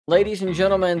Ladies and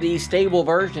gentlemen, the stable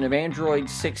version of Android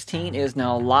 16 is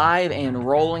now live and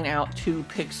rolling out to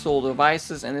Pixel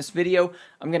devices. In this video,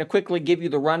 I'm going to quickly give you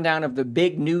the rundown of the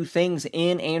big new things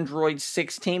in Android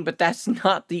 16, but that's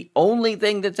not the only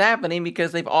thing that's happening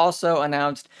because they've also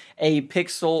announced a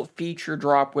Pixel feature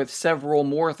drop with several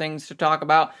more things to talk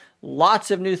about.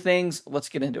 Lots of new things. Let's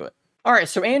get into it. Alright,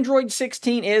 so Android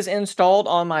 16 is installed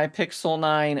on my Pixel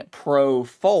 9 Pro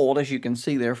Fold, as you can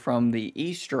see there from the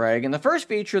Easter egg. And the first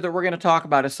feature that we're going to talk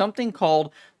about is something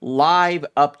called live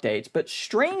updates. But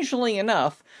strangely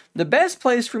enough, the best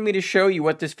place for me to show you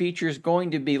what this feature is going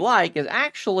to be like is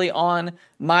actually on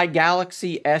my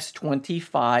Galaxy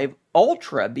S25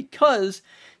 Ultra, because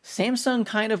Samsung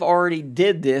kind of already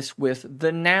did this with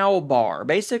the Now bar.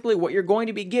 Basically, what you're going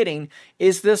to be getting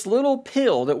is this little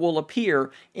pill that will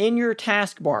appear in your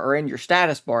taskbar, or in your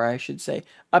status bar, I should say,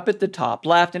 up at the top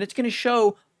left, and it's going to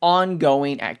show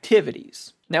ongoing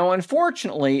activities. Now,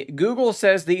 unfortunately, Google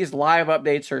says these live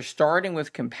updates are starting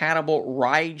with compatible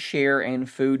rideshare and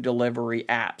food delivery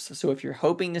apps. So if you're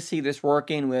hoping to see this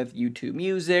working with YouTube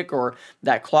Music or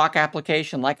that clock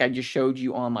application like I just showed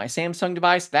you on my Samsung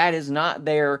device, that is not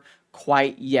there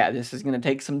quite yet. This is going to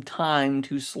take some time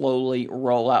to slowly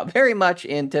roll out, very much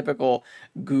in typical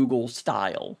Google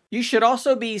style. You should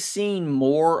also be seeing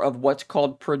more of what's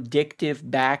called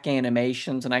predictive back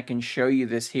animations, and I can show you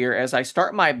this here. As I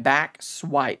start my back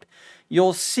swipe,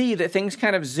 you'll see that things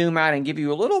kind of zoom out and give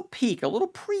you a little peek, a little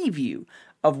preview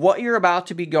of what you're about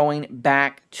to be going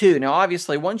back to. Now,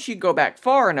 obviously, once you go back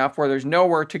far enough where there's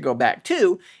nowhere to go back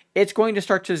to, it's going to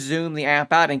start to zoom the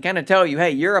app out and kind of tell you, hey,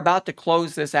 you're about to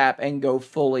close this app and go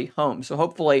fully home. So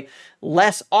hopefully,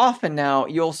 less often now,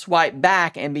 you'll swipe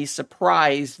back and be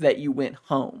surprised that you went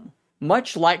home.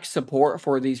 Much like support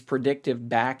for these predictive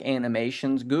back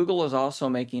animations, Google is also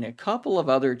making a couple of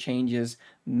other changes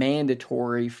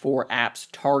mandatory for apps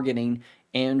targeting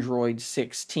Android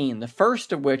 16. The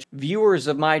first of which viewers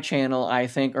of my channel, I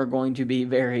think, are going to be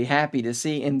very happy to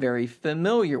see and very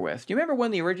familiar with. Do you remember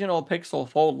when the original Pixel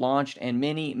Fold launched and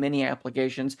many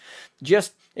applications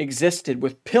just existed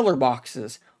with pillar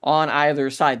boxes on either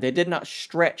side? They did not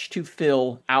stretch to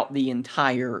fill out the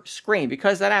entire screen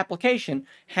because that application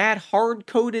had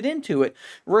hard-coded into it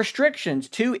restrictions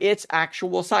to its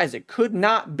actual size. It could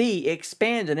not be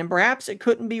expanded, and perhaps it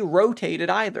couldn't be rotated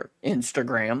either.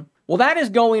 Instagram. Well, that is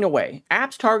going away.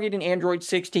 Apps targeting Android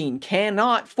 16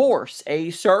 cannot force a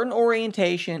certain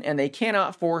orientation and they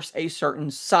cannot force a certain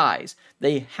size.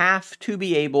 They have to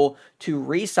be able to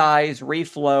resize,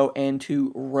 reflow, and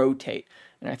to rotate.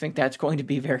 And I think that's going to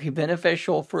be very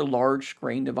beneficial for large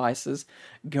screen devices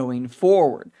going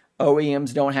forward.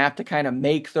 OEMs don't have to kind of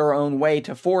make their own way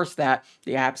to force that.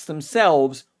 The apps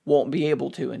themselves won't be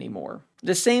able to anymore.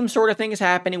 The same sort of thing is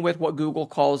happening with what Google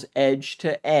calls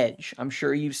edge-to-edge. I'm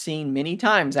sure you've seen many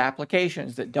times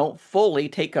applications that don't fully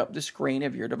take up the screen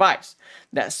of your device.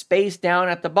 That space down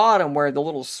at the bottom where the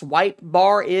little swipe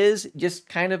bar is just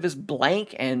kind of is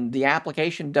blank and the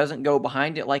application doesn't go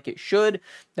behind it like it should,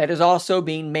 that is also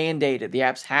being mandated. The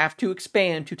apps have to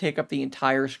expand to take up the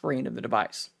entire screen of the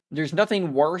device. There's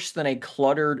nothing worse than a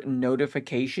cluttered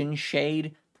notification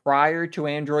shade. Prior to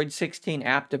Android 16,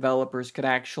 app developers could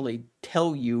actually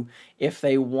tell you if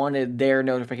they wanted their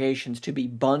notifications to be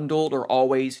bundled or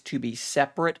always to be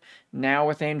separate. Now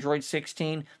with Android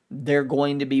 16, they're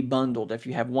going to be bundled. If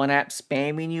you have one app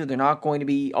spamming you, they're not going to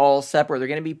be all separate. They're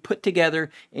going to be put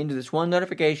together into this one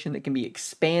notification that can be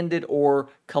expanded or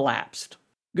collapsed.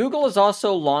 Google is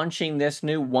also launching this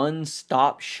new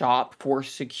one-stop shop for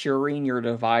securing your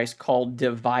device called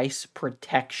Device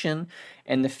Protection,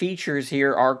 and the features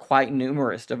here are quite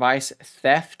numerous. Device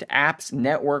theft, apps,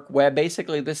 network, web.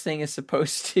 Basically, this thing is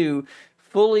supposed to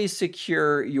fully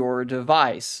secure your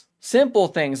device. Simple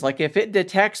things like if it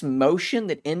detects motion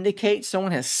that indicates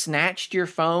someone has snatched your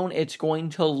phone, it's going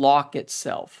to lock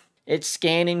itself. It's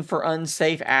scanning for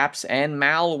unsafe apps and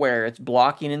malware. It's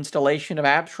blocking installation of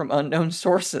apps from unknown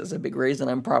sources. A big reason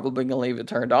I'm probably going to leave it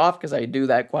turned off because I do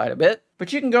that quite a bit.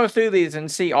 But you can go through these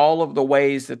and see all of the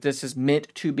ways that this is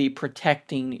meant to be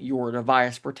protecting your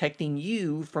device, protecting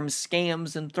you from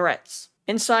scams and threats.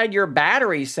 Inside your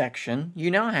battery section, you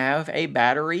now have a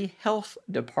battery health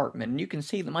department. And you can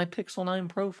see that my Pixel 9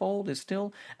 Pro Fold is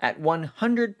still at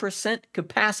 100%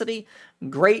 capacity.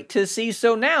 Great to see.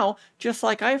 So now, just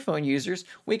like iPhone users,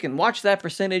 we can watch that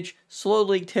percentage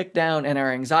slowly tick down and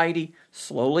our anxiety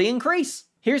slowly increase.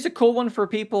 Here's a cool one for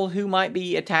people who might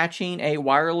be attaching a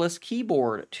wireless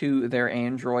keyboard to their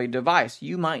Android device.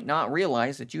 You might not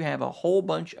realize that you have a whole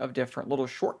bunch of different little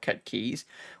shortcut keys,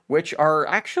 which are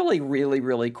actually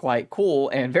really quite cool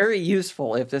and very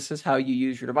useful if this is how you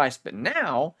use your device. But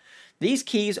now, these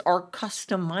keys are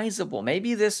customizable.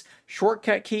 Maybe this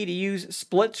shortcut key to use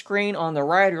split screen on the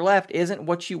right or left isn't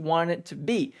what you want it to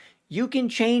be. You can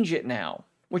change it now.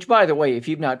 Which, by the way, if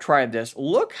you've not tried this,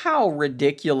 look how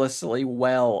ridiculously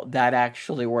well that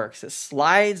actually works. It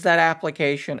slides that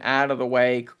application out of the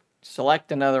way,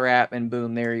 select another app, and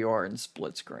boom, there you are in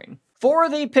split screen. For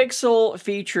the Pixel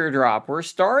feature drop, we're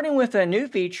starting with a new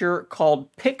feature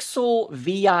called Pixel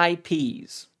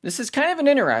VIPs. This is kind of an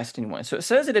interesting one. So it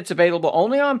says that it's available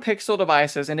only on Pixel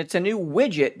devices, and it's a new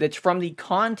widget that's from the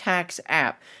Contacts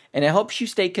app, and it helps you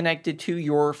stay connected to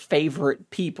your favorite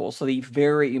people, so the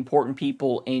very important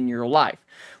people in your life.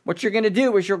 What you're going to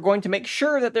do is you're going to make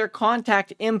sure that their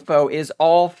contact info is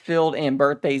all filled in: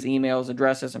 birthdays, emails,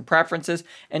 addresses, and preferences,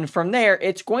 and from there,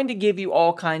 it's going to give you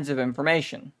all kinds of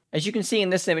information. As you can see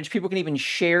in this image, people can even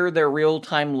share their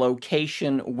real-time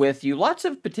location with you. Lots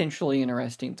of potentially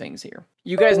interesting things here.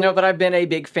 You guys know that I've been a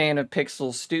big fan of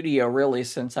Pixel Studio really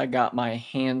since I got my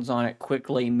hands on it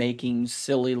quickly, making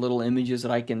silly little images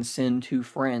that I can send to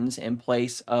friends in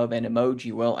place of an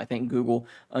emoji. Well, I think Google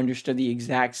understood the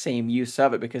exact same use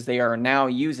of it because they are now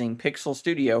using Pixel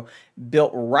Studio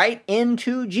built right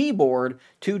into Gboard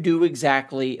to do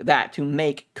exactly that, to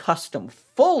make custom,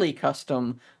 fully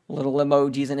custom little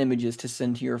emojis and images to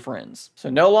send to your friends. So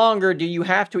no longer do you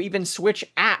have to even switch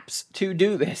apps to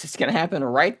do this. It's going to happen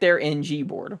right there in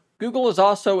Gboard. Google is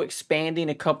also expanding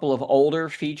a couple of older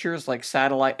features, like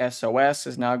Satellite SOS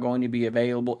is now going to be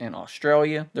available in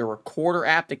Australia. The Recorder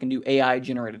app that can do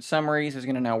AI-generated summaries is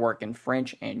going to now work in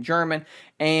French and German.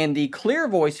 And the Clear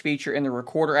Voice feature in the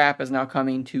Recorder app is now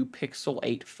coming to Pixel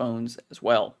 8 phones as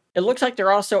well. It looks like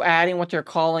they're also adding what they're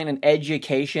calling an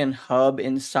education hub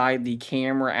inside the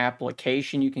camera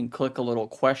application. You can click a little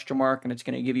question mark and it's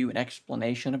going to give you an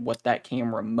explanation of what that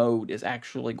camera mode is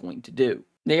actually going to do.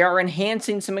 They are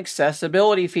enhancing some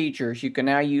accessibility features. You can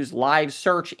now use live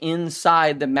search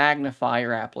inside the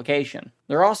magnifier application.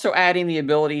 They're also adding the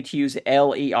ability to use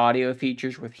LE audio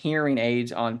features with hearing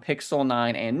aids on Pixel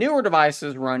 9 and newer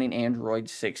devices running Android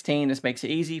 16. This makes it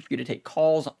easy for you to take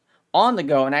calls on the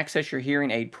go and access your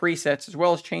hearing aid presets, as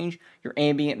well as change your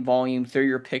ambient volume through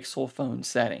your Pixel phone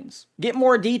settings. Get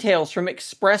more details from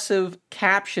Expressive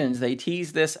Captions. They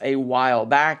teased this a while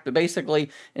back, but basically,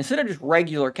 instead of just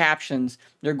regular captions,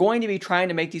 they're going to be trying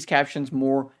to make these captions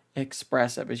more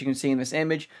expressive. As you can see in this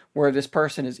image where this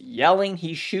person is yelling,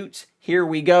 he shoots, here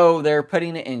we go. They're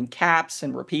putting it in caps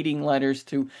and repeating letters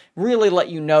to really let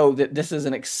you know that this is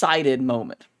an excited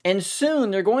moment. And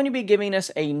soon they're going to be giving us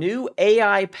a new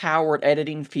AI-powered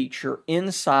editing feature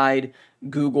inside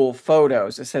Google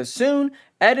Photos. It says soon,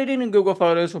 editing in Google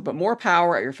Photos will put more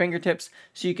power at your fingertips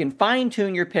so you can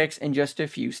fine-tune your pics in just a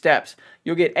few steps.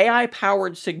 You'll get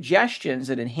AI-powered suggestions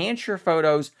that enhance your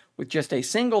photos with just a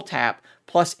single tap,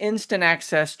 plus instant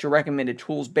access to recommended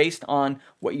tools based on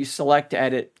what you select to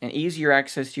edit, and easier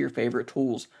access to your favorite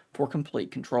tools for complete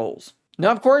controls.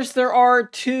 Now, of course, there are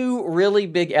two really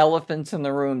big elephants in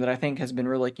the room that I think has been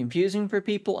really confusing for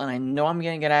people, and I know I'm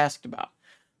going to get asked about.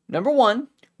 Number one,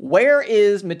 where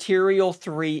is Material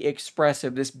 3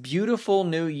 Expressive, this beautiful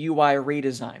new UI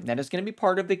redesign that is going to be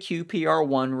part of the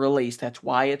QPR1 release? That's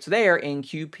why it's there in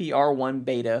QPR1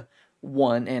 Beta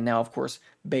 1, and now, of course,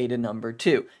 beta number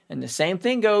 2. And the same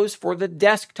thing goes for the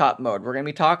desktop mode. We're going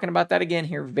to be talking about that again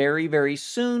here very, very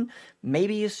soon.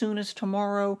 Maybe as soon as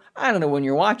tomorrow. I don't know when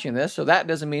you're watching this, so that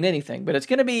doesn't mean anything. But it's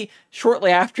going to be shortly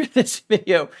after this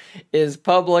video is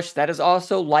published. That is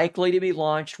also likely to be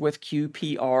launched with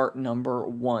QPR number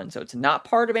 1. So it's not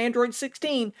part of Android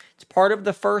 16. It's part of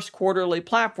the first quarterly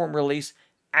platform release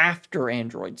after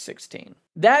Android 16.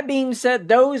 That being said,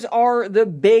 those are the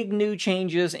big new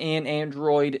changes in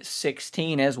Android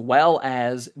 16, as well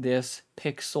as this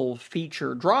Pixel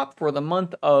feature drop for the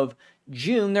month of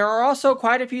June. There are also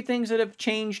quite a few things that have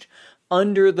changed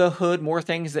under the hood, more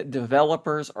things that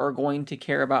developers are going to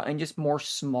care about, and just more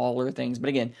smaller things. But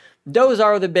again, those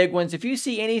are the big ones. If you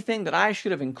see anything that I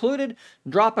should have included,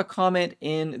 drop a comment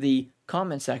in the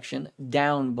comment section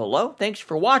down below. Thanks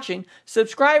for watching.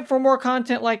 Subscribe for more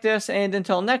content like this, and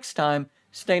until next time,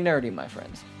 stay nerdy, my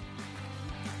friends.